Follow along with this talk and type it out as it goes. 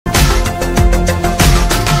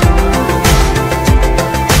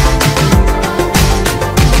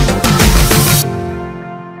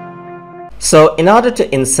So in order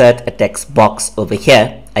to insert a text box over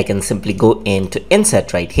here, I can simply go into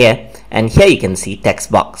insert right here, and here you can see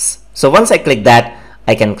text box. So once I click that,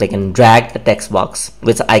 I can click and drag a text box,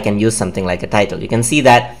 which I can use something like a title. You can see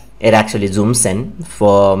that it actually zooms in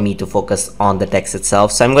for me to focus on the text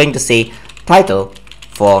itself. So I'm going to say title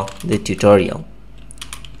for the tutorial.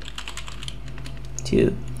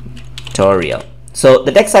 So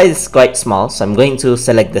the text size is quite small, so I'm going to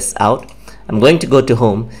select this out. I'm going to go to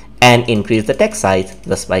home and increase the text size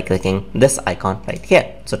just by clicking this icon right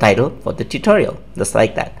here. So title for the tutorial, just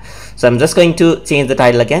like that. So I'm just going to change the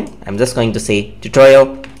title again. I'm just going to say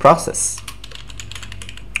tutorial process.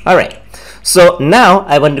 Alright, so now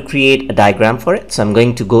I want to create a diagram for it. So I'm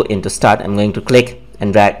going to go into start. I'm going to click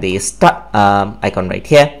and drag the start icon right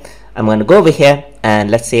here. I'm going to go over here,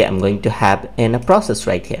 and let's say I'm going to have in a process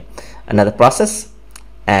right here, another process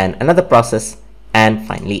and another process, and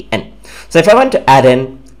finally end. So if I want to add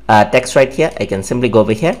in text right here, I can simply go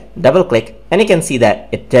over here, double click, and you can see that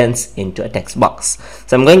it turns into a text box.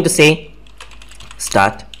 So I'm going to say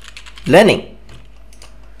start learning.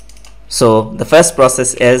 So the first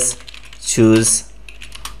process is choose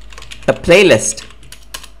a playlist,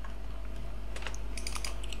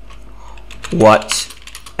 watch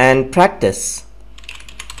and practice,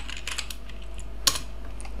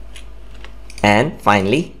 and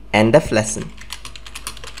finally end of lesson.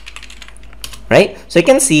 Right, so you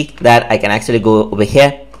can see that I can actually go over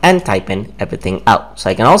here and type in everything out. So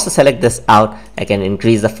I can also select this out. I can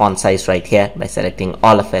increase the font size right here by selecting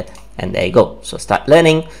all of it, and there you go. So start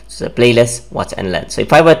learning, so playlist, watch and learn. So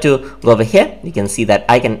if I were to go over here, you can see that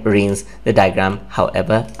I can arrange the diagram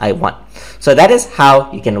however I want. So that is how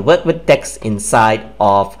you can work with text inside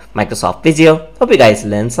of Microsoft Visio. Hope you guys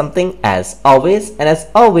learned something as always, and as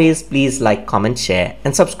always, please like, comment, share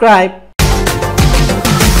and subscribe.